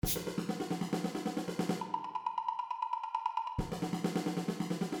Good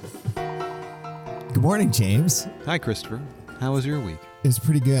morning, James. Hi, Christopher. How was your week? It was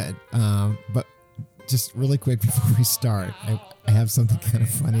pretty good. But just really quick before we start, I have something kind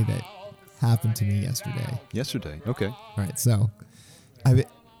of funny that happened to me yesterday. Yesterday. Okay. All right. So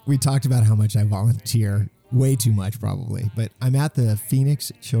we talked about how much I volunteer, way too much probably, but I'm at the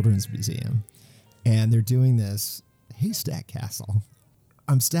Phoenix Children's Museum and they're doing this haystack castle.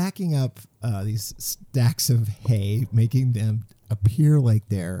 I'm stacking up these stacks of hay, making them appear like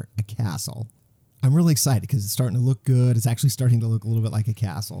they're a castle. I'm really excited because it's starting to look good. It's actually starting to look a little bit like a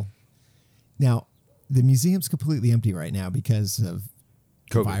castle. Now, the museum's completely empty right now because of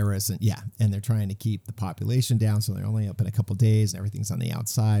the virus. And they're trying to keep the population down, so they're only open a couple days and everything's on the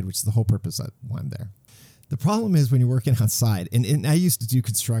outside, which is the whole purpose of why I'm there. The problem is when you're working outside, and I used to do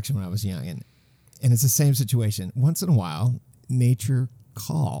construction when I was young, and it's the same situation. Once in a while, nature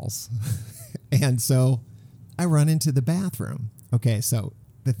calls. And so I run into the bathroom. Okay, so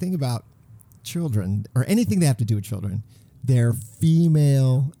the thing about children, or anything they have to do with children, they're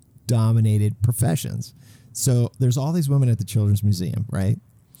female-dominated professions. So there's all these women at the Children's Museum, right?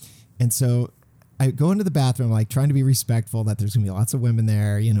 And so I go into the bathroom, like trying to be respectful that there's going to be lots of women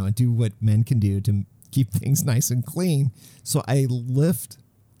there, and do what men can do to keep things nice and clean. So I lift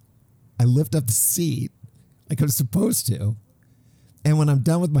up the seat like I'm supposed to. And when I'm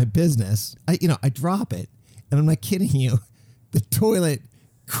done with my business, I drop it. And I'm not kidding you. The toilet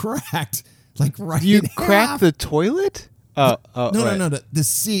cracked like right You in cracked half. the toilet? No. The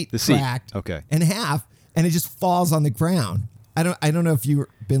seat seat. cracked Okay. in half, and it just falls on the ground. I don't know if you've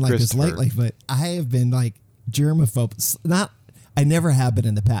been like this lately, but I have been like germaphobe. I never have been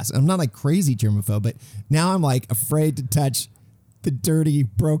in the past. I'm not like crazy germaphobe, but now I'm like afraid to touch the dirty,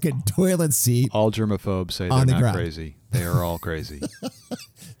 broken toilet seat. All germaphobes say they're not crazy. They are all crazy.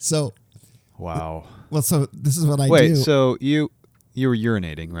 So, wow. Well, so this is what I do. Wait, so you were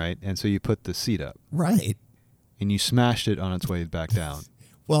urinating, right? And so you put the seat up. Right. And you smashed it on its way back down.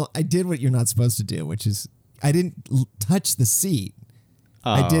 Well, I did what you're not supposed to do, which is I didn't touch the seat.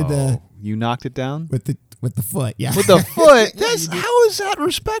 I did You knocked it down? with the foot. Yeah. With the foot? How is that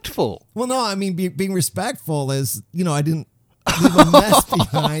respectful? Well, no, I mean, being respectful is, I didn't leave a mess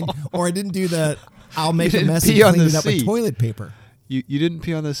behind, or I didn't do I'll make a mess and clean it up with toilet paper. You didn't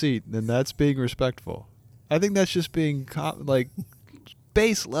pee on the seat, then that's being respectful. I think that's just being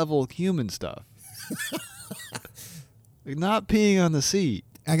base level human stuff. Not peeing on the seat.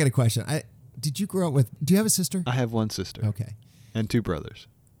 I got a question. Do you have a sister? I have one sister. Okay. And two brothers.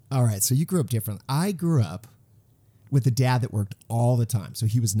 All right. So you grew up different. I grew up with a dad that worked all the time, so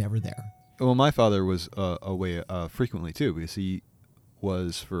he was never there. Well, my father was away frequently too, because he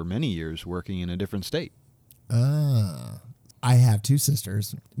was for many years working in a different state. I have two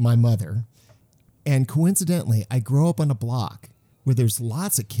sisters, my mother, and coincidentally, I grew up on a block where there's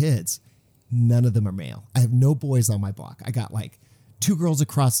lots of kids. None of them are male. I have no boys on my block. I got like two girls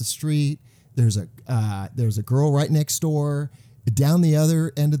across the street. There's a girl right next door. Down the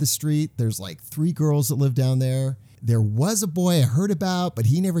other end of the street, there's like three girls that live down there. There was a boy I heard about, but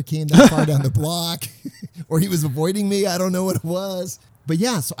he never came that far down the block, or he was avoiding me. I don't know what it was. But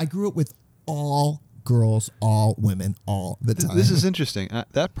yeah, so I grew up with all girls, all women, all the time. This is interesting.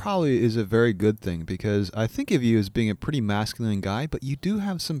 That probably is a very good thing, because I think of you as being a pretty masculine guy, but you do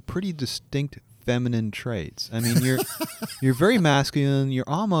have some pretty distinct feminine traits. I mean, you're very masculine. You're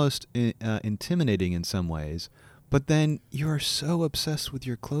almost intimidating in some ways, but then you're so obsessed with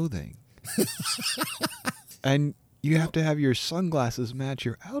your clothing. And you have to have your sunglasses match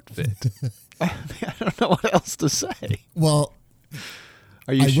your outfit. I don't know what else to say. Well,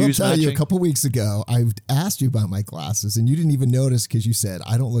 are you I will shoes tell matching? you, a couple weeks ago, I asked you about my glasses, and you didn't even notice because you said,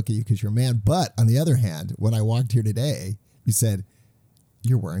 I don't look at you because you're a man. But on the other hand, when I walked here today, you said,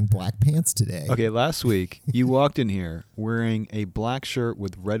 you're wearing black pants today. Okay, last week, you walked in here wearing a black shirt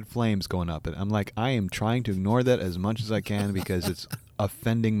with red flames going up it. I'm like, I am trying to ignore that as much as I can because it's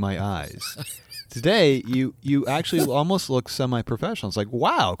offending my eyes. Today, you actually almost look semi-professional. It's like,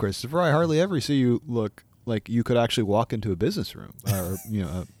 wow, Christopher, I hardly ever see you look like you could actually walk into a business room. Or,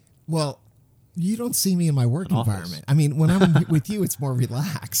 Well, you don't see me in my work An office. environment. I mean, when I'm with you, it's more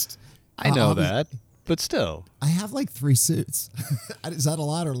relaxed. I know that, but still. I have like 3 suits. Is that a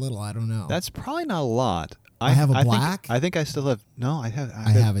lot or little? I don't know. That's probably not a lot. I have a black. I think I still have. No, I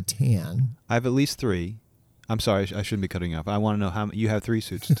have a tan. I have at least 3. I'm sorry, I shouldn't be cutting you off. I want to know how you have 3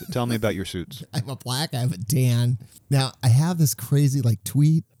 suits. Tell me about your suits. I have a black. I have a tan. Now I have this crazy like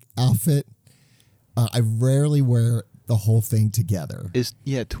tweed outfit. I rarely wear the whole thing together.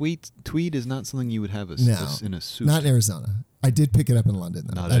 Tweed is not something you would have in a suit. Not in Arizona. I did pick it up in London,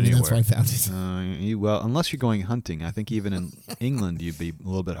 though. Not I mean, anywhere. that's where I found it. Well, unless you're going hunting, I think even in England you'd be a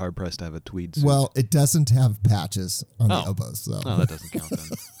little bit hard pressed to have a tweed suit. Well, it doesn't have patches on the elbows, so. Oh, that doesn't count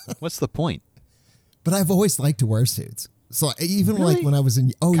then. What's the point? But I've always liked to wear suits. So even Really? like when I was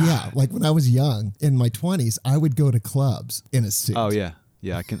like when I was young in my 20s, I would go to clubs in a suit. Oh yeah,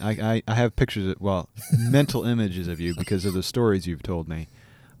 yeah. I have pictures. Mental images of you because of the stories you've told me.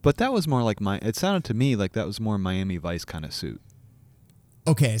 But that was more like it sounded to me like that was more Miami Vice kind of suit.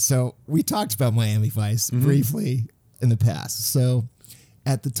 Okay, so we talked about Miami Vice briefly in the past. So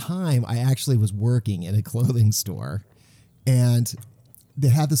at the time, I actually was working in a clothing store, and they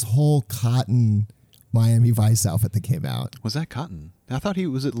had this whole cotton Miami Vice outfit that came out. Was that cotton? I thought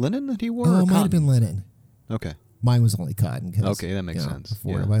was it linen that he wore? Oh, or it might have cotton? been linen. Okay. Mine was only cotton. Okay, that makes sense.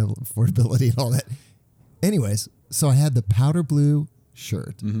 Yeah. Affordability and all that. Anyways, so I had the powder blue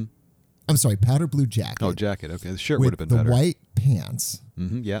shirt. Mm-hmm. I'm sorry, powder blue jacket. Oh, jacket. Okay, the shirt with would have been the better. white pants.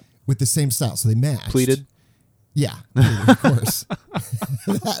 Mm-hmm. Yeah. With the same style, so they matched. Pleated. Yeah, pleated, of course.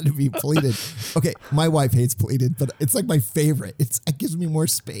 It had to be pleated. Okay, my wife hates pleated, but it's like my favorite. It gives me more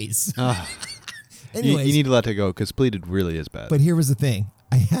space. Anyways, you need to let it go because pleated really is bad. but here was the thing: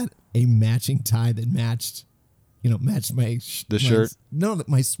 I had a matching tie that matched my shirt. No,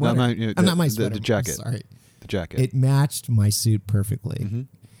 my sweater. Not my sweater. The jacket. Sorry, the jacket. it matched my suit perfectly, Mm-hmm.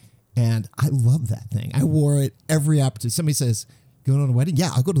 and I love that thing. I wore it every opportunity. Somebody says, "Going on a wedding?"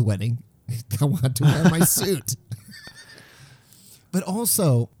 Yeah, I'll go to the wedding. I want to wear my suit. But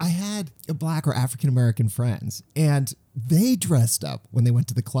also, I had Black or African American friends, and they dressed up when they went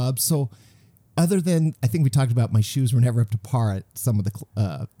to the club. So, other than I think we talked about my shoes were never up to par at some of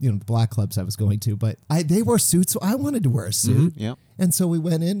the the black clubs I was going to, but they wore suits, so I wanted to wear a suit. Yeah. And so we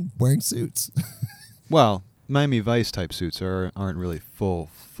went in wearing suits. Well, Miami Vice type suits aren't really full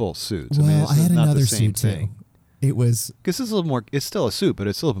suits. Well, I mean, I had not another the same suit thing. too. It was. Because it's a little more. It's still a suit, but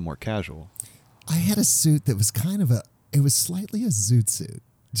it's a little bit more casual. I had a suit that was kind of it was slightly a zoot suit.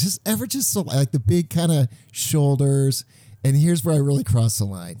 Just so like the big kind of shoulders. And here's where I really crossed the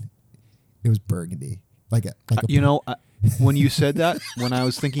line. It was burgundy. When you said that, when I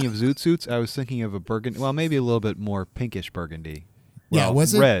was thinking of zoot suits, I was thinking of a burgundy. Well, maybe a little bit more pinkish burgundy. Yeah, Well,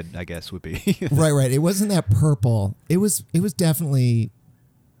 was it? Red, I guess, would be. Right. It wasn't that purple. It was definitely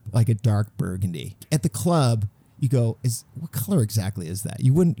like a dark burgundy. At the club, you go, what color exactly is that?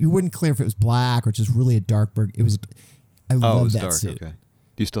 You wouldn't clear if it was black or just really a dark burgundy. It was. I it love was that dark. suit. Okay.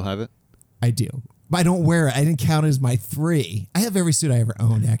 Do you still have it? I do. But I don't wear it. I didn't count it as my 3. I have every suit I ever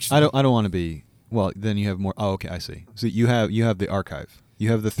owned, actually. I don't want to be. Well, then you have more. Oh, okay, I see. So you have the archive. You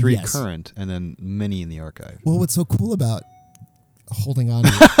have the 3 Yes. current, and then many in the archive. Well, what's so cool about holding on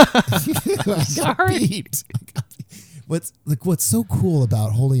to Sorry. What's so cool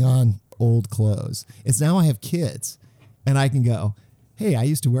about holding on old clothes is now I have kids and I can go, hey, I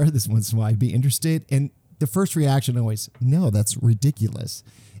used to wear this once in a while. I'd be interested. And the first reaction always, no, that's ridiculous.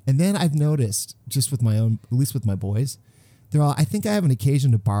 And then I've noticed just with my own, at least with my boys, they're all, I think I have an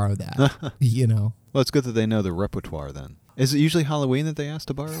occasion to borrow that, Well, it's good that they know the repertoire then. Is it usually Halloween that they ask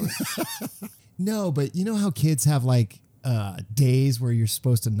to borrow it? No, but you know how kids have like days where you're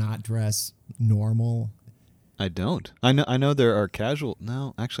supposed to not dress normal? I don't. I know there are casual.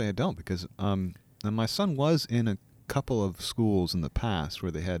 No, actually, I don't because my son was in a couple of schools in the past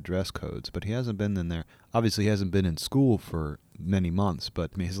where they had dress codes, but he hasn't been in there. Obviously, he hasn't been in school for many months.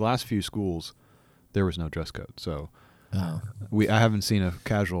 But I mean, his last few schools, there was no dress code, so I haven't seen a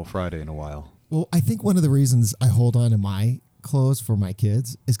casual Friday in a while. Well, I think one of the reasons I hold on to my clothes for my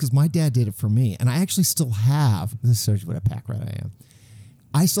kids is because my dad did it for me, and I actually still have. This shows you what a pack rat I am.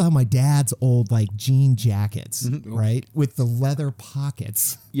 I still have my dad's old like jean jackets, right, with the leather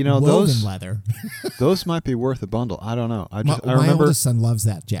pockets. Woven those leather. Those might be worth a bundle. I don't know. I My remember. oldest son loves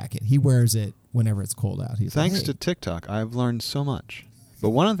that jacket. He wears it whenever it's cold out. He's Thanks like, to TikTok, I've learned so much. But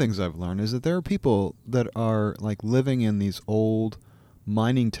one of the things I've learned is that there are people that are like living in these old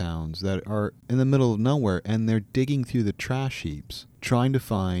mining towns that are in the middle of nowhere, and they're digging through the trash heaps trying to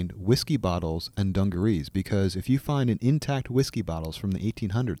find whiskey bottles and dungarees, because if you find an intact whiskey bottles from the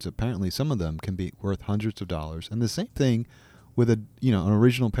 1800s, apparently some of them can be worth hundreds of dollars. And the same thing with an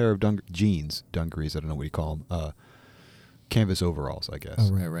original pair of dungarees, I don't know what you call them, canvas overalls, I guess.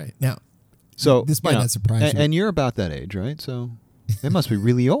 Oh, right. Now, so this might not surprise you. And you're about that age, right? So it must be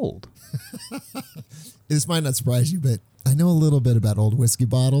really old. This might not surprise you, but I know a little bit about old whiskey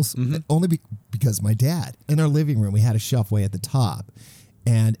bottles, only because my dad, in our living room, we had a shelf way at the top.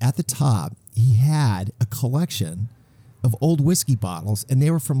 And at the top, he had a collection of old whiskey bottles, and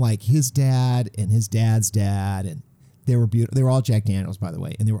they were from like his dad and his dad's dad. And They were beautiful. They were all Jack Daniels, by the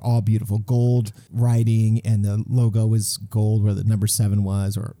way, and they were all beautiful. Gold writing, and the logo was gold where the number 7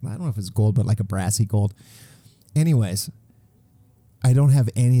 was, or I don't know if it's gold, but like a brassy gold. Anyways, I don't have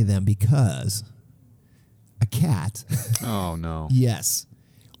any of them because a cat, Oh, no. yes,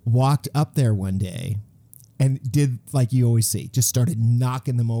 walked up there one day and did like you always see, just started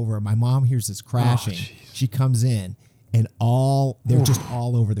knocking them over. My mom hears this crashing. jeez. She comes in, and they're just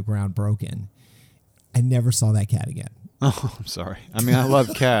all over the ground, broken. I never saw that cat again. Oh, I'm sorry. I mean, I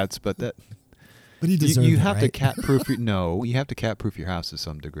love cats, but that But he deserved you it, have to right? cat-proof you have to cat-proof your house to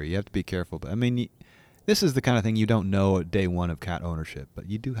some degree. You have to be careful. But I mean, this is the kind of thing you don't know at day one of cat ownership, but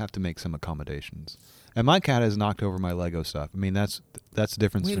you do have to make some accommodations. And my cat has knocked over my Lego stuff. I mean, that's the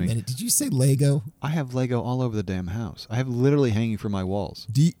difference Wait a between minute. Did you say Lego? I have Lego all over the damn house. I have literally hanging from my walls.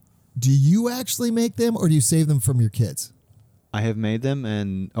 Do you actually make them, or do you save them from your kids? I have made them,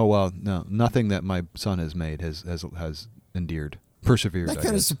 and no, nothing that my son has made has endeared, persevered. That I kind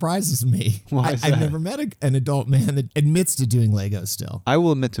of guess. surprises me. Why is I've that? never met an adult man that admits to doing Legos still. I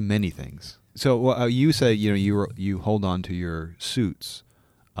will admit to many things. So you say you hold on to your suits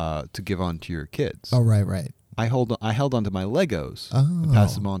to give on to your kids. Oh, right. I held on to my Legos and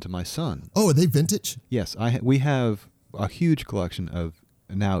passed them on to my son. Oh, are they vintage? Yes, we have a huge collection of.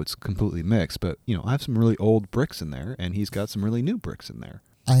 Now it's completely mixed, but I have some really old bricks in there, and he's got some really new bricks in there.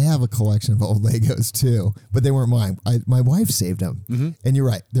 I have a collection of old Legos too, but they weren't mine. My wife saved them. Mm-hmm. And you're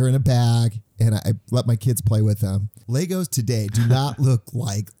right. They're in a bag, and I let my kids play with them. Legos today do not look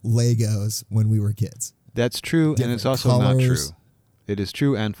like Legos when we were kids. That's true, and it's Different also not true. colors. It is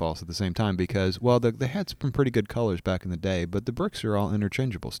true and false at the same time because, they had some pretty good colors back in the day, but the bricks are all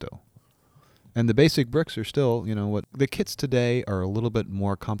interchangeable still. And the basic bricks are still, what the kits today are a little bit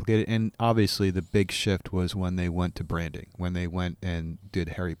more complicated. And obviously the big shift was when they went to branding, when they went and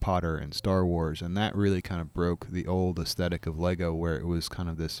did Harry Potter and Star Wars. And that really kind of broke the old aesthetic of Lego where it was kind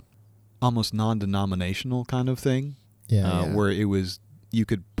of this almost non-denominational kind of thing. Yeah. Where it was, you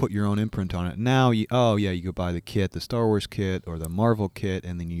could put your own imprint on it. Now, you could buy the kit, the Star Wars kit or the Marvel kit,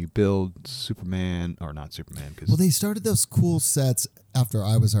 and then you build Superman, or not Superman. Well, they started those cool sets after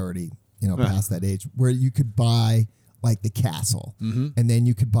I was already past that age, where you could buy like the castle, and then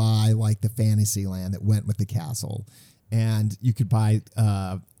you could buy like the fantasy land that went with the castle, and you could buy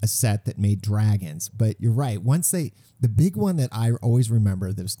a set that made dragons. But you're right. The big one that I always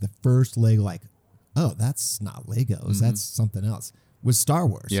remember, there's the first Lego, like, oh, that's not Legos, that's something else, was Star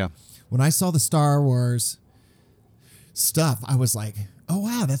Wars. Yeah. When I saw the Star Wars stuff, I was like, oh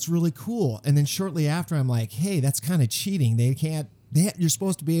wow, that's really cool. And then shortly after, I'm like, hey, that's kind of cheating. You're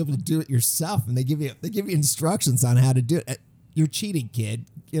supposed to be able to do it yourself, and they give you instructions on how to do it. You're cheating, kid.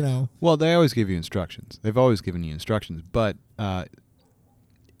 Well, they always give you instructions. They've always given you instructions, but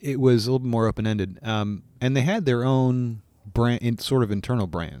it was a little bit more open-ended. And they had their own brand, sort of internal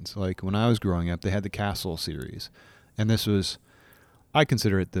brands. Like when I was growing up, they had the Castle series, and this was, I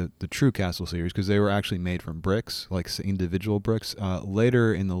consider it the true Castle series because they were actually made from bricks, like individual bricks.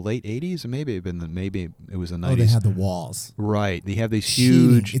 Later in the late 80s, maybe it was the 90s. Oh, they had the walls. Right. They have these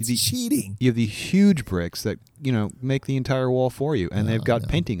huge. It's cheating. You have these huge bricks that make the entire wall for you, and they've got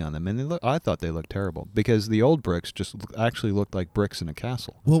painting on them. And I thought they looked terrible because the old bricks just actually looked like bricks in a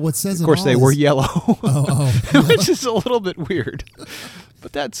castle. Well, what says of course they were yellow, which is a little bit weird.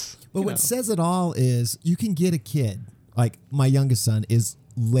 But that's. But what says it all is you can get a kid. Like my youngest son is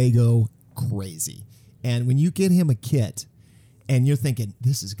Lego crazy. And when you get him a kit and you're thinking,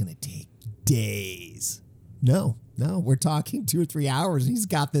 this is going to take days. No, we're talking 2 or 3 hours. And he's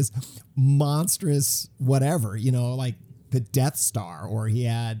got this monstrous whatever, like the Death Star, or he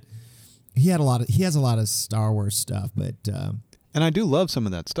has a lot of Star Wars stuff, but and I do love some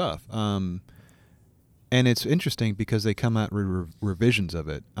of that stuff. And it's interesting because they come out revisions of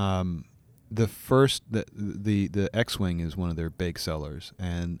it. The first, the X-Wing is one of their big sellers,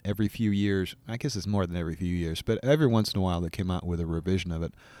 and every few years, I guess it's more than every few years, but every once in a while they came out with a revision of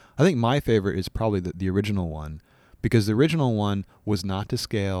it. I think my favorite is probably the original one, because the original one was not to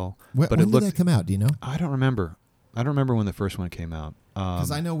scale. When did that come out? Do you know? I don't remember. I don't remember when the first one came out.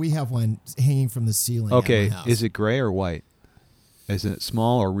 Because I know we have one hanging from the ceiling. Okay, at my house. Is it gray or white? Is it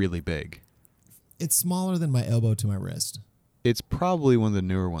small or really big? It's smaller than my elbow to my wrist. It's probably one of the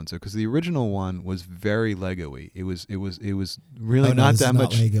newer ones, because the original one was very Lego-y. It was really not that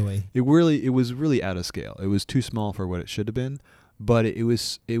much. Lego-y. It was really out of scale. It was too small for what it should have been, but it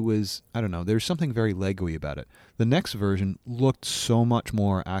was I don't know. There's something very Lego-y about it. The next version looked so much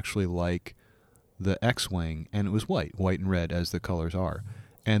more actually like the X-Wing, and it was white and red as the colors are.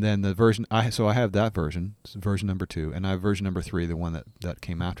 And then the version I have that version, version number 2, and I have version number 3, the one that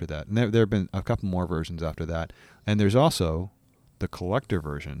came after that. And there have been a couple more versions after that. And there's also the collector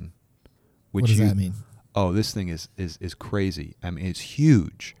version, which What does that mean? Oh, this thing is crazy. I mean, it's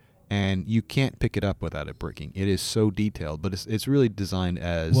huge, and you can't pick it up without it breaking. It is so detailed, but it's really designed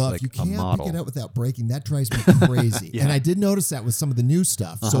as Well, like if you a can't model. pick it up without breaking, that drives me crazy. Yeah. And I did notice that with some of the new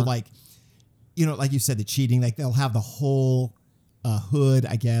stuff. So Uh-huh. like, you know, like you said, the cheating, like they'll have the whole hood,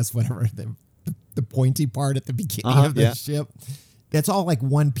 I guess, whatever, the pointy part at the beginning of the yeah. ship. That's all like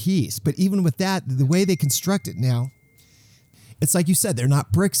one piece. But even with that, the way they construct it now, it's like you said, they're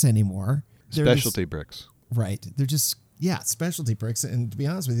not bricks anymore. They're just- Specialty bricks. right. They're just, specialty bricks. And to be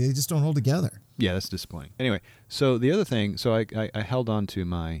honest with you, they just don't hold together. Yeah, that's disappointing. Anyway, so the other thing, so I held on to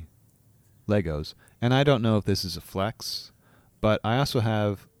my Legos, and I don't know if this is a flex, but I also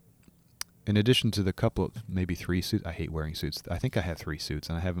have, in addition to the couple of, maybe 3 suits, I hate wearing suits. I think I have 3 suits,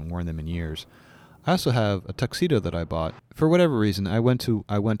 and I haven't worn them in years. I also have a tuxedo that I bought. For whatever reason, I went to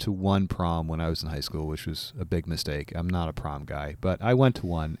one prom when I was in high school, which was a big mistake. I'm not a prom guy, but I went to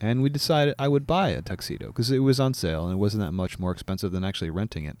one, and we decided I would buy a tuxedo because it was on sale, and it wasn't that much more expensive than actually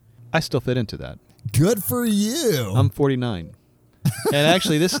renting it. I still fit into that. Good for you. I'm 49. And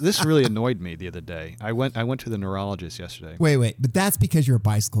actually, this really annoyed me the other day. I went to the neurologist yesterday. Wait. But that's because you're a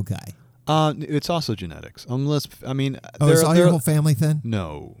bicycle guy. It's also genetics. I mean, Oh, is all your whole family then?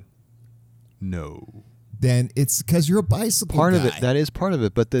 No. Then it's because you're a bicycle Part guy. of it, that is part of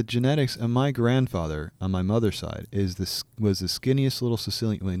it, but the genetics. And my grandfather on my mother's side was the skinniest little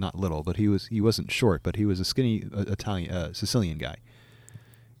Sicilian. Well, not little, but he wasn't short, but he was a skinny Italian Sicilian guy.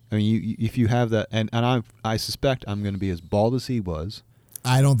 I mean, if you have that, and I suspect I'm going to be as bald as he was.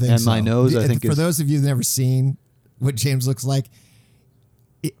 I don't think And so. my nose, I think, for is- those of you who've never seen what James looks like,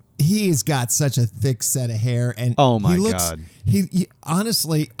 he's got such a thick set of hair, and Oh my he looks, God. He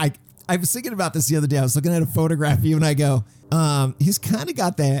honestly, I was thinking about this the other day. I was looking at a photograph of you, and I go, he's kind of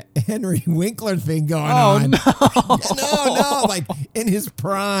got that Henry Winkler thing going on. No, like in his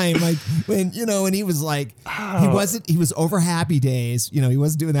prime, like when he was like, he was over Happy Days. You know, he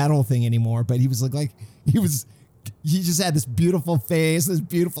wasn't doing that whole thing anymore, but he was like he just had this beautiful face, this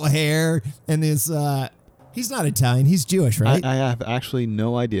beautiful hair, and this. He's not Italian. He's Jewish, right? I have actually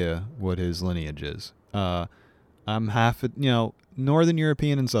no idea what his lineage is. I'm half, Northern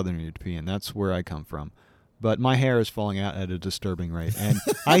European and Southern European. That's where I come from. But my hair is falling out at a disturbing rate. And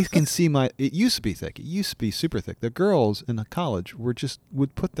I can see it used to be thick. It used to be super thick. The girls in the college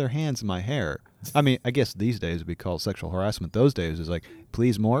would put their hands in my hair. I mean, I guess these days it would be called sexual harassment. Those days it was like,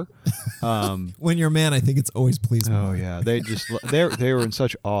 please more. When you're a man, I think it's always please more. Oh yeah, they were in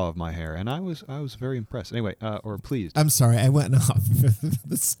such awe of my hair, and I was very impressed. Anyway, or pleased. I'm sorry, I went off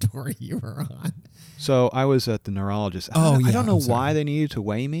the story you were on. So I was at the neurologist. I don't know why they needed to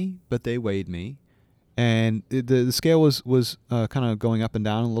weigh me, but they weighed me, and the scale was kind of going up and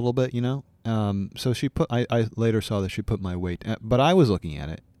down a little bit, So I later saw that she put my weight, but I was looking at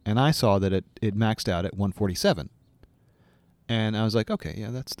it, and I saw that it maxed out at 147. And I was like, okay, yeah,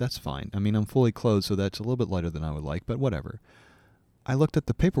 that's fine. I mean, I'm fully clothed, so that's a little bit lighter than I would like, but whatever. I looked at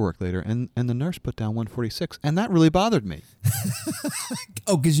the paperwork later, and the nurse put down 146, and that really bothered me.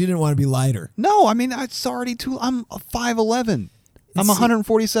 Oh, because you didn't want to be lighter. No, I mean, it's already too. I'm 5'11".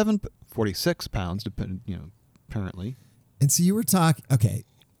 I'm 46 pounds, apparently. And so you were talking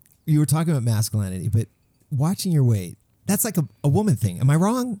about masculinity, but watching your weight, that's like a woman thing. Am I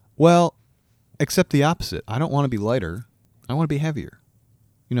wrong? Well, except the opposite. I don't want to be lighter. I want to be heavier.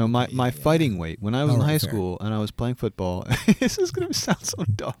 My fighting weight, when I was in high school and I was playing football, this is going to sound so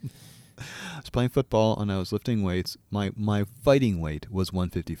dumb. I was playing football and I was lifting weights. My fighting weight was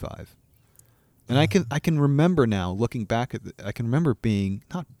 155. And I can remember now, looking back at I can remember being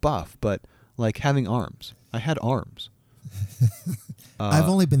not buff, but like having arms. I had arms. I've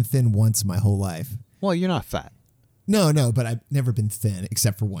only been thin once in my whole life. Well, you're not fat. No, but I've never been thin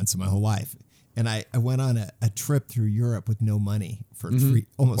except for once in my whole life. And I went on a trip through Europe with no money for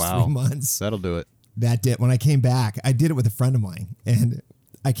almost 3 months. That'll do it. That did. When I came back, I did it with a friend of mine. And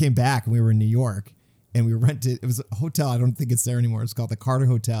I came back and we were in New York and we rented, it was a hotel. I don't think it's there anymore. It's called the Carter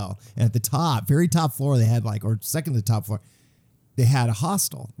Hotel. And at the top, very top floor, they had or second to the top floor, they had a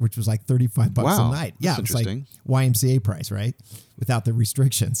hostel, which was like $35 a night. Yeah, that's it was like interesting. YMCA price, right? Without the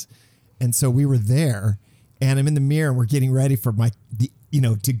restrictions. And so we were there and I'm in the mirror and we're getting ready for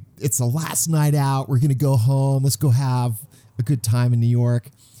it's the last night out. We're going to go home. Let's go have a good time in New York.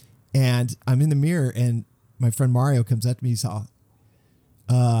 And I'm in the mirror and my friend Mario comes up to me. He's all,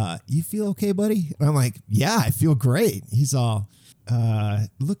 you feel okay, buddy? And I'm like, yeah, I feel great. He's all,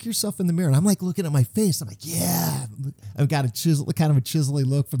 look yourself in the mirror. And I'm like looking at my face. I'm like, yeah. I've got a kind of a chiselly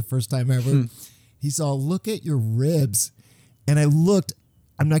look for the first time ever. He's all, look at your ribs. And I looked,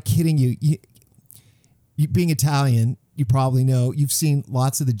 I'm not kidding you. You being Italian, you probably know, you've seen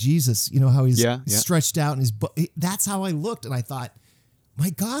lots of the Jesus, you know, how he's stretched out in his butt. That's how I looked. And I thought, my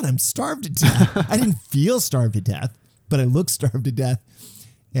God, I'm starved to death. I didn't feel starved to death, but I looked starved to death.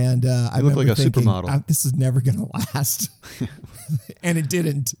 And I look like a thinking, supermodel. This is never going to last. And it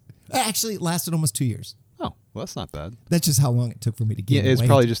didn't. Actually, it lasted almost 2 years. Oh, well, that's not bad. That's just how long it took for me to gain weight. It's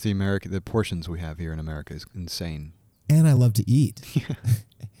probably just the portions we have here in America is insane. And I love to eat.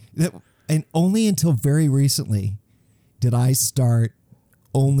 And only until very recently did I start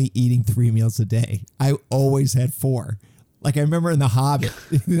only eating 3 meals a day. I always had 4. Like I remember in The Hobbit,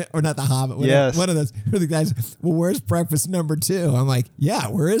 or not The Hobbit, one of those, where the guys, well, where's breakfast number 2? I'm like, yeah,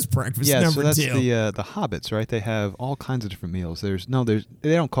 where is breakfast number 2? So that's the Hobbits, right? They have all kinds of different meals. They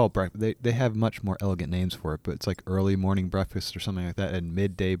don't call it breakfast. They have much more elegant names for it, but it's like early morning breakfast or something like that, and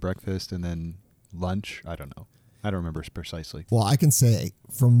midday breakfast, and then lunch. I don't know. I don't remember precisely. Well, I can say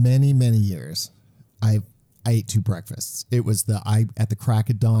for many, many years, I ate 2 breakfasts. It was at the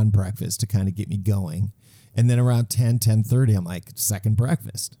crack of dawn breakfast to kind of get me going. And then around 10:30, I'm like, second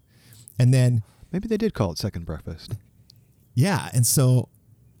breakfast. And then... Maybe they did call it second breakfast. Yeah. And so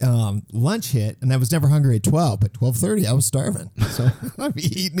lunch hit, and I was never hungry at 12, but 12:30, I was starving. So I'd be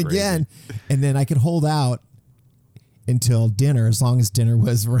eating again. And then I could hold out until dinner, as long as dinner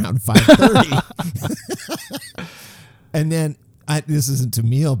was around 5:30. And then... this isn't a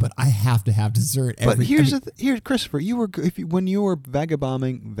meal, but I have to have dessert. But here's Christopher. When you were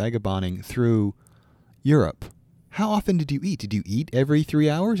vagabonding through Europe, how often did you eat? Did you eat every 3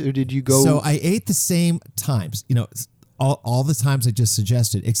 hours, or did you go? So I ate the same times. You know, all the times I just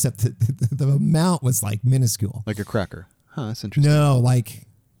suggested, except the amount was like minuscule, like a cracker. Huh, that's interesting. No, like.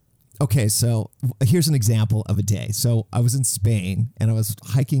 Okay, so here's an example of a day. So I was in Spain and I was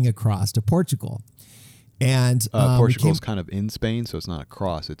hiking across to Portugal. And Portugal's kind of in Spain, so it's not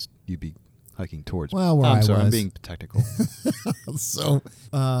across. You'd be hiking towards. Well, where I'm sorry, I'm being technical. So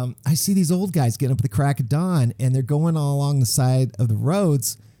I see these old guys getting up at the crack of dawn, and they're going all along the side of the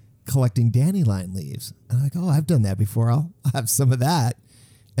roads collecting dandelion leaves. And I'm like, oh, I've done that before. I'll have some of that.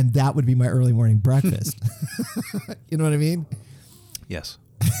 And that would be my early morning breakfast. You know what I mean? Yes.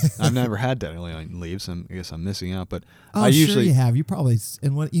 I've never had dandelion leaves. I guess I'm missing out, but I usually you have. You probably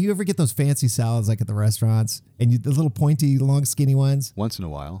you ever get those fancy salads like at the restaurants, and the little pointy, long, skinny ones. Once in a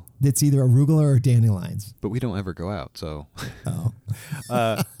while, it's either arugula or dandelions. But we don't ever go out, so. Oh.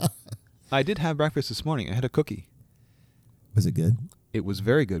 I did have breakfast this morning. I had a cookie. Was it good? It was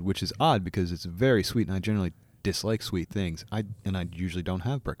very good, which is odd because it's very sweet, and I generally dislike sweet things. I usually don't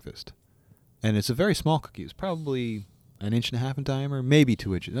have breakfast, and it's a very small cookie. It's probably 1.5 inches in diameter, maybe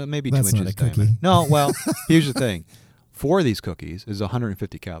 2 inches, maybe That's 2 inches not a diameter. cookie. No, well, here's the thing: 4 of these cookies is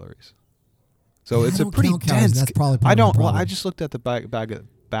 150 calories, so it's a pretty dense. That's probably I don't. Well, I just looked at the back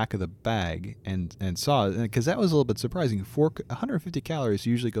of the bag and saw it, because that was a little bit surprising. 150 calories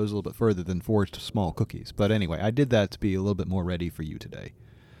usually goes a little bit further than 4 small cookies. But anyway, I did that to be a little bit more ready for you today.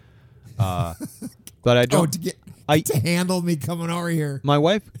 But I don't. To handle me coming over here. My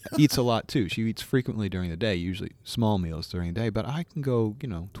wife eats a lot too. She eats frequently during the day, usually small meals during the day. But I can go,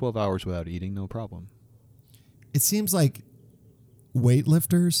 12 hours without eating, no problem. It seems like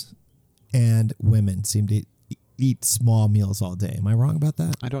weightlifters and women seem to eat small meals all day. Am I wrong about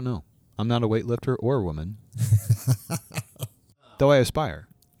that? I don't know. I'm not a weightlifter or a woman, though I aspire.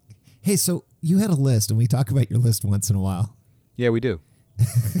 Hey, so you had a list, and we talk about your list once in a while. Yeah, we do.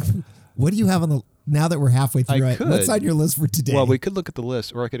 What do you have on the? Now that we're halfway through it, what's on your list for today? Well, we could look at the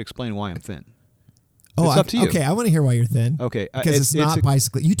list, or I could explain why I'm thin. Oh, it's up to you. Okay, I want to hear why you're thin. Okay, because it's not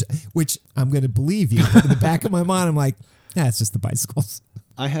bicycle. Which I'm going to believe you. But in the back of my mind, I'm like, it's just the bicycles.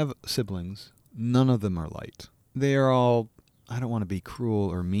 I have siblings. None of them are light. They are all. I don't want to be cruel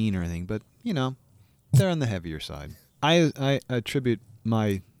or mean or anything, but they're on the heavier side. I attribute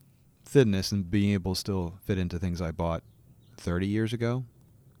my thinness and being able to still fit into things I bought 30 years ago.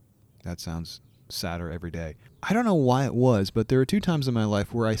 That sounds sadder every day. I don't know why it was, but there were 2 times in my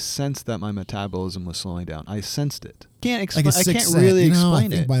life where I sensed that my metabolism was slowing down. I sensed it. I can't really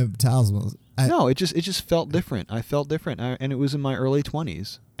explain it. My metabolism. No, it just felt different. I felt different, and it was in my early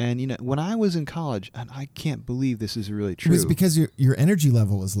 20s. And when I was in college, and I can't believe this is really true. It was because your energy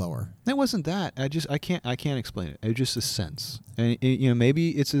level was lower. It wasn't that. I can't explain it. It's just a sense. And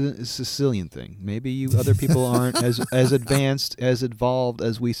maybe it's a Sicilian thing. Maybe you other people aren't as advanced, as evolved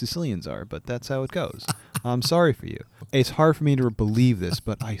as we Sicilians are. But that's how it goes. I'm sorry for you. It's hard for me to believe this,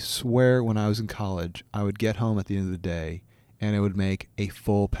 but I swear when I was in college, I would get home at the end of the day, and it would make a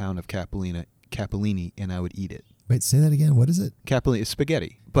full pound of capellini, and I would eat it. Wait, say that again. What is it? Capellini is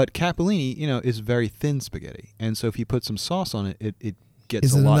spaghetti, but capellini, is very thin spaghetti, and so if you put some sauce on it, it gets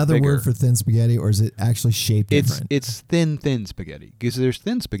Is a it lot another bigger. word for thin spaghetti, or is it actually shaped different? It's thin spaghetti, because there's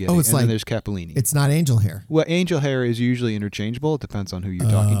thin spaghetti, Oh, it's and like- then there's capellini. It's not angel hair. Well, angel hair is usually interchangeable. It depends on who you're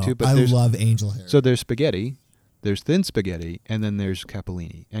talking to, but I there's love angel hair. so there's spaghetti, there's thin spaghetti, and then there's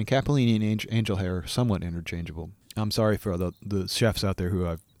capellini. And capellini and angel hair are somewhat interchangeable. I'm sorry for the chefs out there who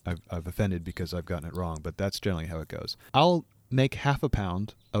I've offended because I've gotten it wrong, but that's generally how it goes. I'll make half a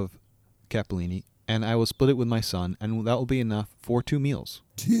pound of capellini, and I will split it with my son, and that will be enough for 2 meals.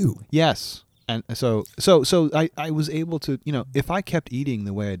 2. Yes. And so I was able to, if I kept eating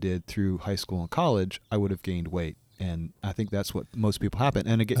the way I did through high school and college, I would have gained weight. And I think that's what most people happen.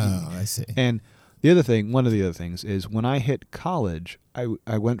 And again, I see. and one of the other things is when I hit college,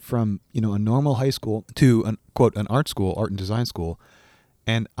 I went from, a normal high school to an art school, art and design school.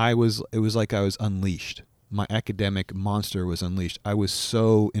 And it was like I was unleashed. My academic monster was unleashed. I was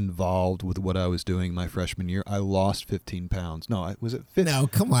so involved with what I was doing my freshman year. I lost 15 pounds. No, was it 15? No,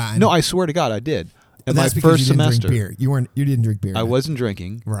 come on. No, I swear to God, I did. In my That's because first you didn't semester, drink beer. You didn't drink beer. I wasn't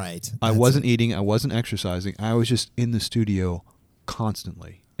drinking. Right. I That's wasn't it. eating. I wasn't exercising. I was just in the studio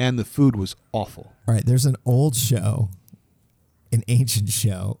constantly, and the food was awful. All right. There's an old show, an ancient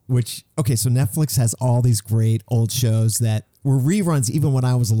show, which, okay, so Netflix has all these great old shows that were reruns even when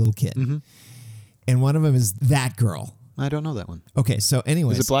I was a little kid. Mm-hmm. And one of them is That Girl. I don't know that one. Okay, so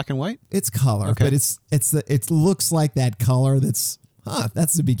anyways, Is it black and white? it's color, Okay. but it looks like that color that's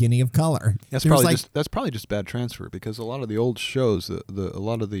the beginning of color. That's There's probably just bad transfer, because a lot of the old shows, a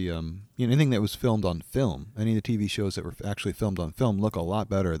lot of the anything that was filmed on film, any of the TV shows that were actually filmed on film look a lot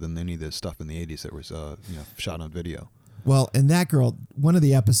better than any of the stuff in the 80s that was shot on video. Well, and That Girl, one of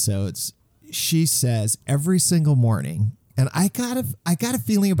the episodes, she says every single morning, and I got a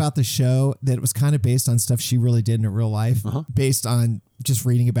feeling about the show that it was kind of based on stuff she really did in her real life, based on just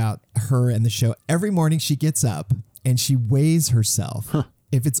reading about her and the show. Every morning she gets up and she weighs herself.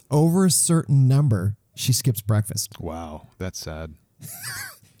 If it's over a certain number, she skips breakfast. Wow, that's sad.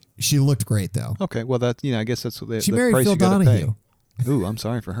 She looked great though. Okay, well I guess that's the She the married price Phil you gotta Donahue. pay. Ooh, I'm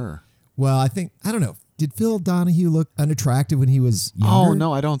sorry for her. Well, I don't know. Did Phil Donahue look unattractive when he was younger? Oh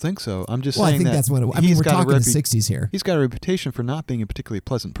no, I don't think so. I'm just Well, I saying think that that's when we're he's got a talking the 60s here. He's got a reputation for not being a particularly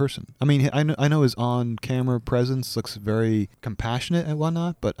pleasant person. I mean, I know his on-camera presence looks very compassionate and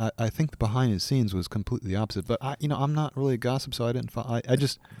whatnot, but I think the behind the scenes was completely the opposite. But I'm not really a gossip, so I didn't. I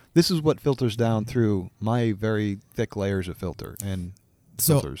just this is what filters down through my very thick layers of filter and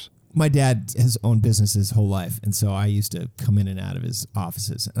filters. My dad has owned business his whole life, and so I used to come in and out of his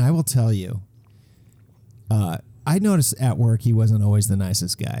offices. And I will tell you, I noticed at work he wasn't always the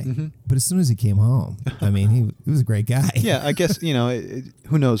nicest guy, but as soon as he came home, I mean, he was a great guy. Yeah, I guess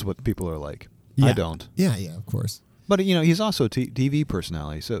who knows what people are like. Yeah. I don't. Yeah, of course. But he's also a TV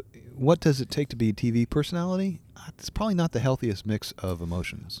personality. So what does it take to be a TV personality? It's probably not the healthiest mix of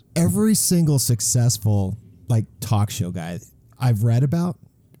emotions. Every single successful talk show guy I've read about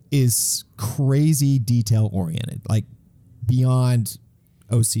is crazy detail oriented, like beyond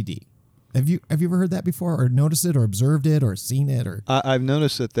OCD. Have you ever heard that before, or noticed it, or observed it, or seen it, or? I've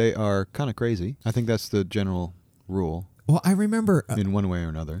noticed that they are kind of crazy. I think that's the general rule. Well, I remember in one way or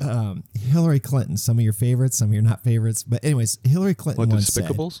another. Hillary Clinton. Some of your favorites, some of your not favorites. But anyways, Hillary Clinton What, once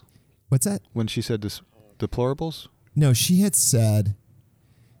Despicables? said, what's that? When she said deplorables? No, she had said,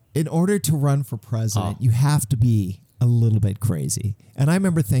 in order to run for president, you have to be a little bit crazy. And I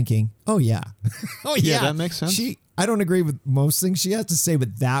remember thinking, oh yeah. Oh yeah. Yeah, that makes sense. I don't agree with most things she has to say,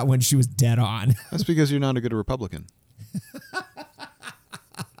 but that one she was dead on. That's because you're not a good Republican.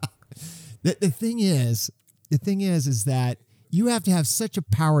 The thing is that you have to have such a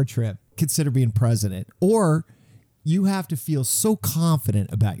power trip, consider being president, or you have to feel so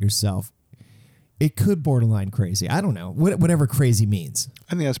confident about yourself. It could borderline crazy. I don't know. Whatever crazy means.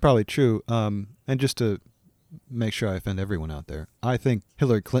 I think that's probably true. And just to make sure I offend everyone out there, I think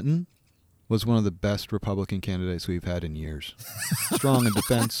Hillary Clinton was one of the best Republican candidates we've had in years. Strong in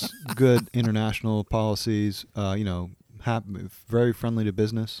defense, good international policies, very friendly to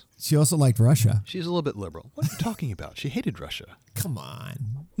business. She also liked Russia. She's a little bit liberal. What are you talking about? She hated Russia. Come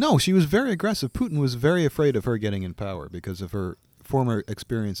on. No, she was very aggressive. Putin was very afraid of her getting in power because of her former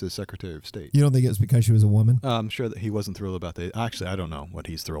experience as Secretary of State. You don't think it was because she was a woman? I'm sure that he wasn't thrilled about that. Actually, I don't know what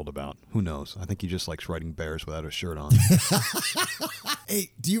he's thrilled about. Who knows? I think he just likes riding bears without a shirt on.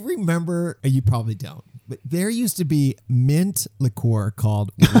 Hey, do you remember? You probably don't. But there used to be mint liqueur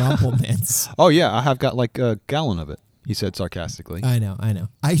called Rumple Mints. Oh, yeah. I have got like a gallon of it, he said sarcastically. I know.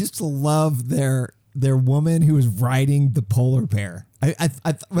 I used to love their their woman who was riding the polar bear.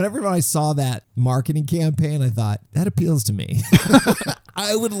 Whenever I saw that marketing campaign, I thought that appeals to me.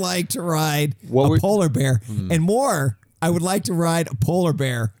 I would like to ride a polar bear, and more, I would like to ride a polar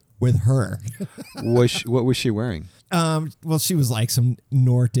bear with her. What was she wearing? Well, she was like some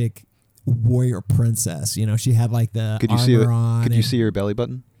Nordic warrior princess. You know, she had like the armor on. Could you see her belly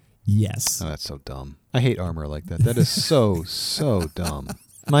button? Yes. Oh, that's so dumb. I hate armor like that. That is so dumb.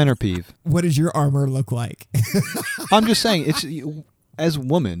 Minor peeve. What does your armor look like? I'm just saying, as a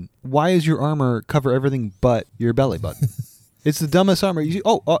woman, why does your armor cover everything but your belly button? It's the dumbest armor.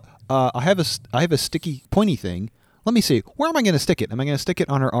 I have a sticky pointy thing. Let me see. Where am I going to stick it? Am I going to stick it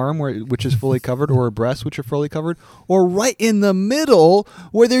on her arm, which is fully covered, or her breasts, which are fully covered, or right in the middle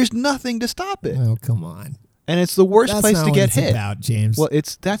where there's nothing to stop it? Oh, come on. And it's the worst That's place not to what get it's hit. about, James. Well,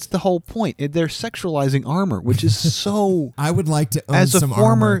 that's the whole point. They're sexualizing armor, which is so. I would like to own some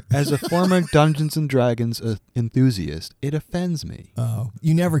armor. As a former Dungeons and Dragons enthusiast, it offends me. Oh,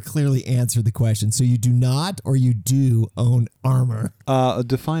 you never clearly answered the question. So you do not, or you do own armor?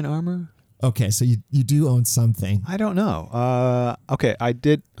 Define armor. Okay, so you do own something. I don't know. Okay, I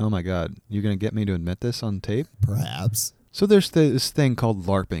did. Oh my God, you're gonna get me to admit this on tape? Perhaps. So there's this thing called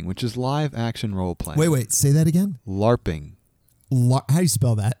LARPing, which is live action role playing. Wait, say that again. LARPing. How do you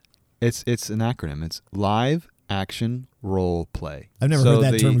spell that? It's an acronym. It's live action role play. I've never heard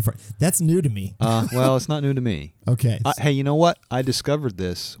that term before. That's new to me. Well, it's not new to me. Okay. Hey, you know what? I discovered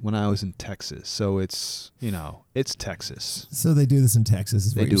this when I was in Texas. So it's Texas. So they do this in Texas.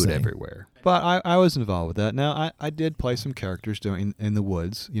 Is They what do you're it saying. everywhere. But I was involved with that. Now, I did play some characters in the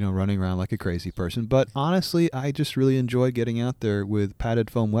woods, running around like a crazy person. But honestly, I just really enjoyed getting out there with padded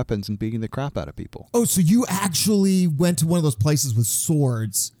foam weapons and beating the crap out of people. Oh, so you actually went to one of those places with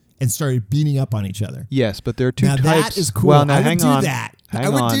swords and started beating up on each other? Yes, but there are two types. That is cool. Well, now I hang would on. do that. Hang I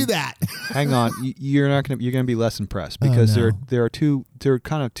would on. do that. Hang on. You're gonna be less impressed because no. there are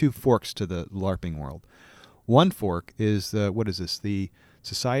kind of two forks to the LARPing world. One fork is the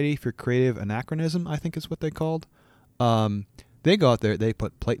Society for Creative Anachronism, I think is what they called. They go out there, they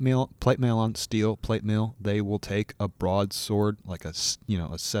put plate mail on steel plate mail. They will take a broadsword, like a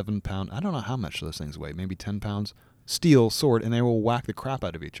 7 pound, I don't know how much those things weigh, maybe 10 pounds, steel sword, and they will whack the crap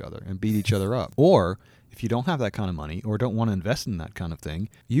out of each other and beat each other up. Or if you don't have that kind of money or don't want to invest in that kind of thing,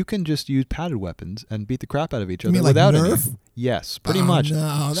 you can just use padded weapons and beat the crap out of each other mean like without Nerf? any. Yes, pretty much.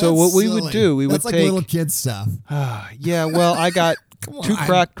 No, So what we would do, we that's would like take little kid stuff. yeah, well, I got Come 2 on.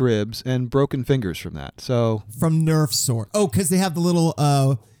 cracked ribs and broken fingers from that. So From Nerf sword. Oh, because they have the little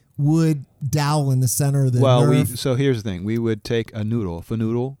wood dowel in the center of the Nerf. so here's the thing: we would take a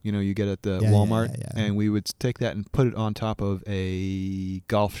fanoodle, you get at the Yeah, Walmart, yeah. and we would take that and put it on top of a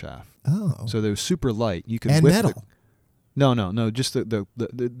golf shaft. Oh. So they were super light. You could And whip metal. No, just the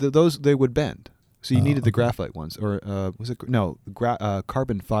those they would bend. So you needed the graphite ones, or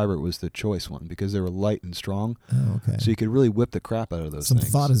carbon fiber was the choice one because they were light and strong. Oh, okay. So you could really whip the crap out of those Some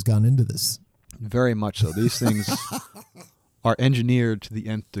things. thought has gone into this. Very much so. These things are engineered to the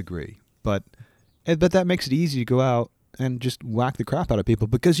nth degree, but that makes it easy to go out and just whack the crap out of people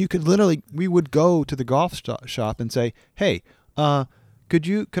because we would go to the golf shop and say, hey,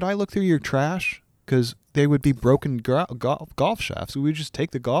 could I look through your trash? Because they would be broken golf shafts. So we would just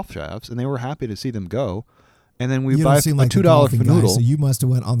take the golf shafts, and they were happy to see them go. And then we You buy don't seem a like the $2 golfing guy, fanoodle. so you must have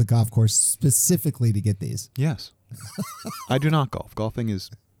went on the golf course specifically to get these. Yes. I do not golf. Golfing is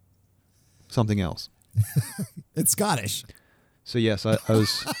something else. It's Scottish. So yes, I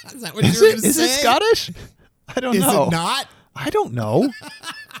was. Is that what you were going to say? Is it Scottish? I don't know. Is it not? I don't know.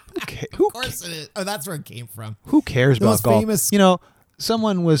 Of course it is. Oh, that's where it came from. Who cares The about most golf? famous-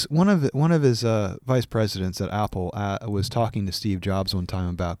 Someone was one of his vice presidents at Apple was talking to Steve Jobs one time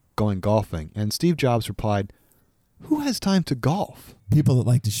about going golfing, and Steve Jobs replied, "Who has time to golf?" People that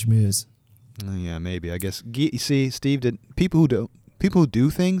like to schmooze. Yeah, maybe. I guess. You see, Steve did. People who do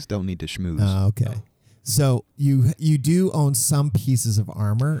things don't need to schmooze. Oh, okay. So you do own some pieces of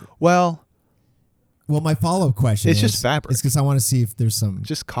armor. Well, My follow-up question It's is... just fabric. It's because I want to see if there's some...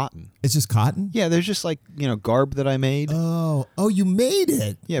 just cotton. It's just cotton? Yeah, there's just like garb that I made. Oh, you made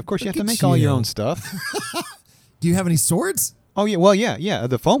it. Yeah, of course you have Look to at make all your you. own stuff. Do you have any swords? Oh yeah, well yeah,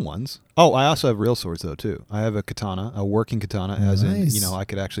 the foam ones. Oh, I also have real swords though too. I have a katana, a working katana, as in Nice. I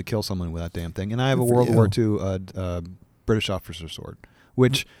could actually kill someone with that damn thing. And I have a Good for World you. War II British officer sword,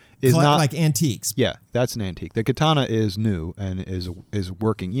 which is not like antiques. Yeah, that's an antique. The katana is new and is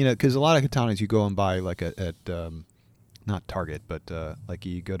working. Because a lot of katanas you go and buy like at not Target, but like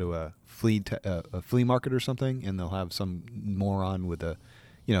you go to a flea market or something, and they'll have some moron with a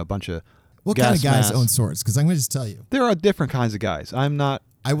bunch of What gas kind of guys masks. own swords? Because I'm going to just tell you. There are different kinds of guys. I'm not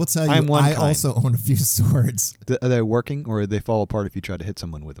I will tell you, I'm one I kind. also own a few swords. Are they working, or they fall apart if you try to hit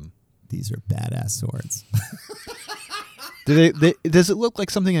someone with them? These are badass swords. Does it look like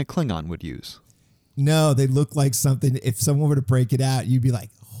something a Klingon would use? No, they look like something. If someone were to break it out, you'd be like,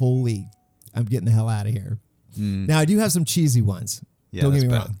 "Holy, I'm getting the hell out of here." Now, I do have some cheesy ones. Yeah, Don't get me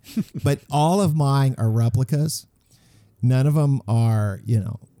that's wrong. But all of mine are replicas. None of them are,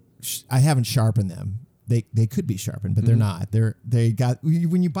 I haven't sharpened them. They could be sharpened, but they're not.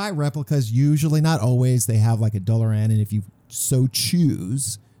 When you buy replicas, usually, not always, they have like a duller end, and if you so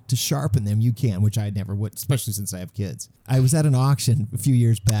choose to sharpen them, you can, which I never would, especially since I have kids. I was at an auction a few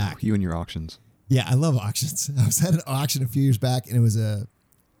years back. You and your auctions. Yeah, I love auctions. I was at an auction a few years back, and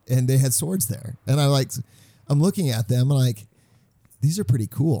and they had swords there, and I'm looking at them, and like, these are pretty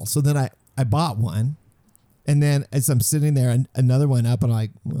cool. So then I bought one, and then as I'm sitting there, another one up, and I'm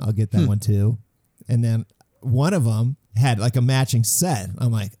like, well, I'll get that one too. And then one of them had like a matching set.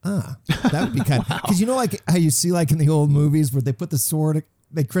 I'm like, that would be kind of, because like how you see like in the old movies where they put the sword,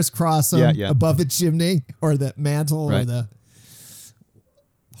 they crisscross them above the chimney or the mantle or the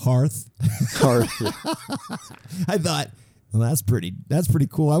hearth. I thought, well, that's pretty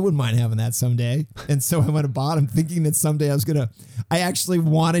cool. I wouldn't mind having that someday. And so I went and bought them thinking that someday I actually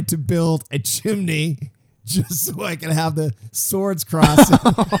wanted to build a chimney just so I could have the swords crossing.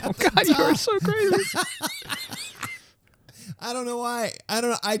 Oh, God, you are so crazy. I don't know why. I don't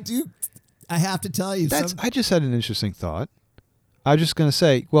know. I have to tell you. I just had an interesting thought. I was just going to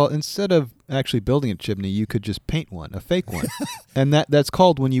say, well, instead of actually building a chimney, you could just paint one, a fake one. And that's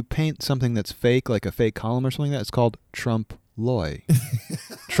called, when you paint something that's fake, like a fake column or something like that, it's called trompe-l'oeil.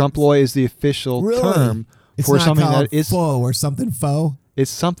 Trompe-l'oeil is the official term for something that is faux or something faux. It's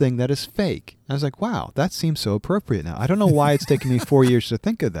something that is fake. I was like, wow, that seems so appropriate now. I don't know why it's taken me 4 years to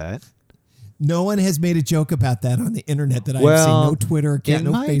think of that. No one has made a joke about that on the internet that I've seen. No Twitter account,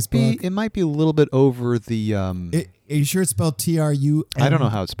 no Facebook. It might be a little bit over the... are you sure it's spelled TRUMP? I don't know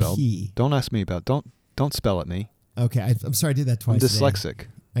how it's spelled. Don't ask me about it. Don't spell at me. Okay, I'm sorry I did that twice. I'm dyslexic.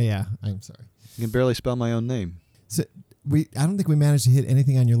 Yeah, I'm sorry. I can barely spell my own name. So I don't think we managed to hit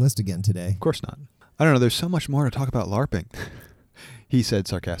anything on your list again today. Of course not. I don't know. There's so much more to talk about LARPing. He said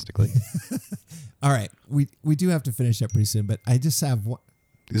sarcastically. All right, we do have to finish up pretty soon, but I just have one.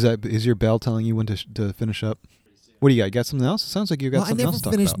 Is your bell telling you when to finish up? What do you got? You got something else? It sounds like you got something else to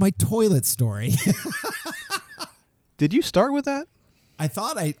talk about. I never finished my toilet story. Did you start with that? I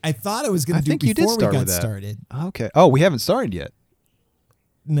thought I was going to do it before we got started. Okay. Oh, we haven't started yet.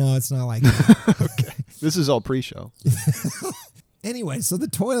 No, it's not like that. Okay. This is all pre-show. Anyway, so the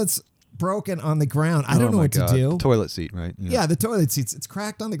toilet's broken on the ground. I don't know what to do. The toilet seat, right? Yeah, the toilet seat. It's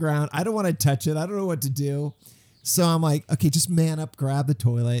cracked on the ground. I don't want to touch it. I don't know what to do. So I'm like, okay, just man up, grab the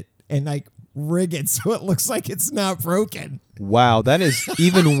toilet, and like rig it so it looks like it's not broken. Wow, that is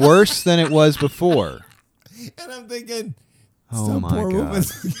even worse than it was before. And I'm thinking, oh my God.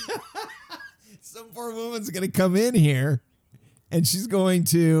 Some poor woman's going to come in here, and she's going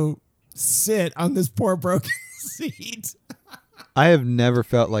to sit on this poor broken seat. I have never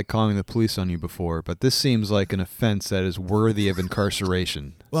felt like calling the police on you before, but this seems like an offense that is worthy of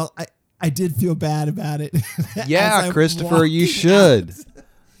incarceration. Well, I did feel bad about it. Yeah, Christopher, you should. Out.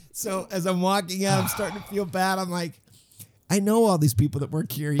 So as I'm walking out, I'm starting to feel bad. I'm like, I know all these people that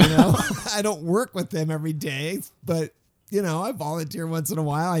work here, I don't work with them every day, but, I volunteer once in a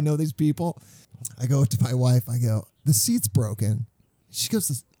while. I know these people. I go to my wife. I go, the seat's broken. She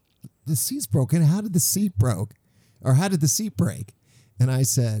goes, the seat's broken? How did the seat broke? Or how did the seat break? And I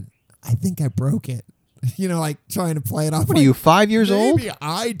said, I think I broke it. Like trying to play it off. What are you, 5 years old? Maybe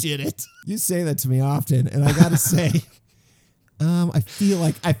I did it. You say that to me often, and I got to say, I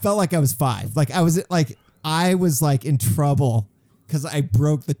felt like I was 5. Like I was like in trouble because I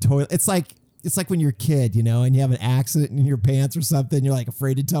broke the toilet. It's like when you're a kid, and you have an accident in your pants or something. You're like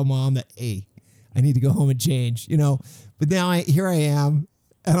afraid to tell mom that, hey, I need to go home and change. But now here I am,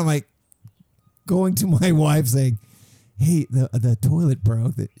 and I'm like going to my wife saying, hey, the toilet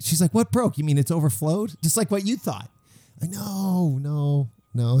broke. She's like, what broke? You mean it's overflowed? Just like what you thought. Like, no.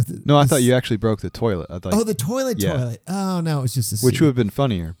 No, I thought you actually broke the toilet. I thought. Oh, the toilet. Oh, no, it's just a seat. Which would have been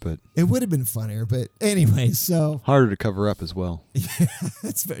funnier, but. It would have been funnier, but anyway, so. Harder to cover up as well. Yeah,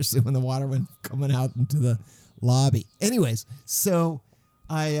 especially when the water went coming out into the lobby. Anyways, so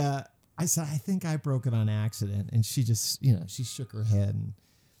I said, I think I broke it on accident. And she just, she shook her head and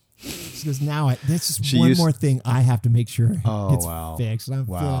she goes, that's just one more thing I have to make sure gets fixed. And I'm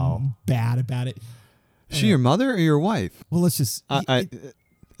feeling bad about it. Is she your mother or your wife? Well, let's just... I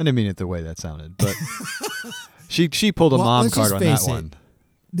didn't mean it the way that sounded, but she pulled a mom card on that one.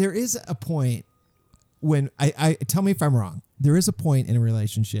 There is a point when, I tell me if I'm wrong, there is a point in a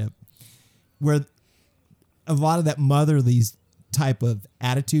relationship where a lot of that motherly type of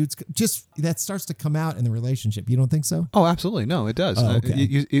attitudes just that starts to come out in the relationship. You don't think so? Oh, absolutely. No, it does. Oh, okay.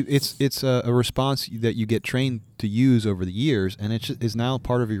 It's a response that you get trained to use over the years, and it is now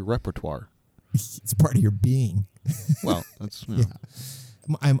part of your repertoire. It's part of your being. Well, that's Yeah.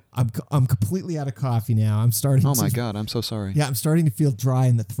 I'm completely out of coffee now. I'm starting. Oh my God, I'm so sorry. Yeah, I'm starting to feel dry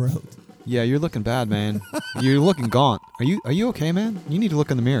in the throat. Yeah, you're looking bad, man. You're looking gaunt. Are you okay, man? You need to look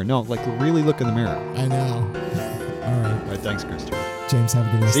in the mirror. No, like really look in the mirror. I know. All right. All right, thanks, Christopher. James, have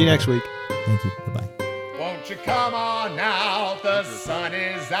a good rest. See you of the next day. week. Thank you. Bye-bye. Won't you come on out? The sun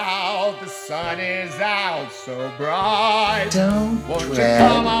is out. The sun is out so bright. Don't Won't you dread.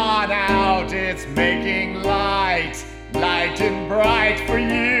 come on out? It's making light and bright for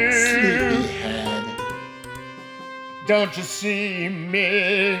you. Sleepyhead. Don't you see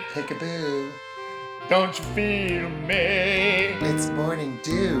me? Peekaboo. Don't you feel me? It's morning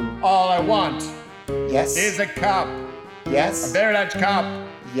dew. All I want Yes. is a cup, a Yes. very large cup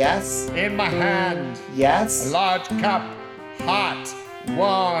Yes. in my hand. A Yes. large cup, hot,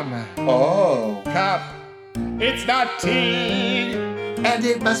 warm Oh. cup. It's not tea. And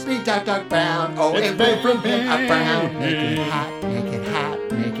it must be dark brown. Oh, It's it will from bring him a brown. Make me. it hot, make it hot,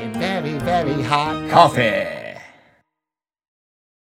 make it very, very hot. Coffee.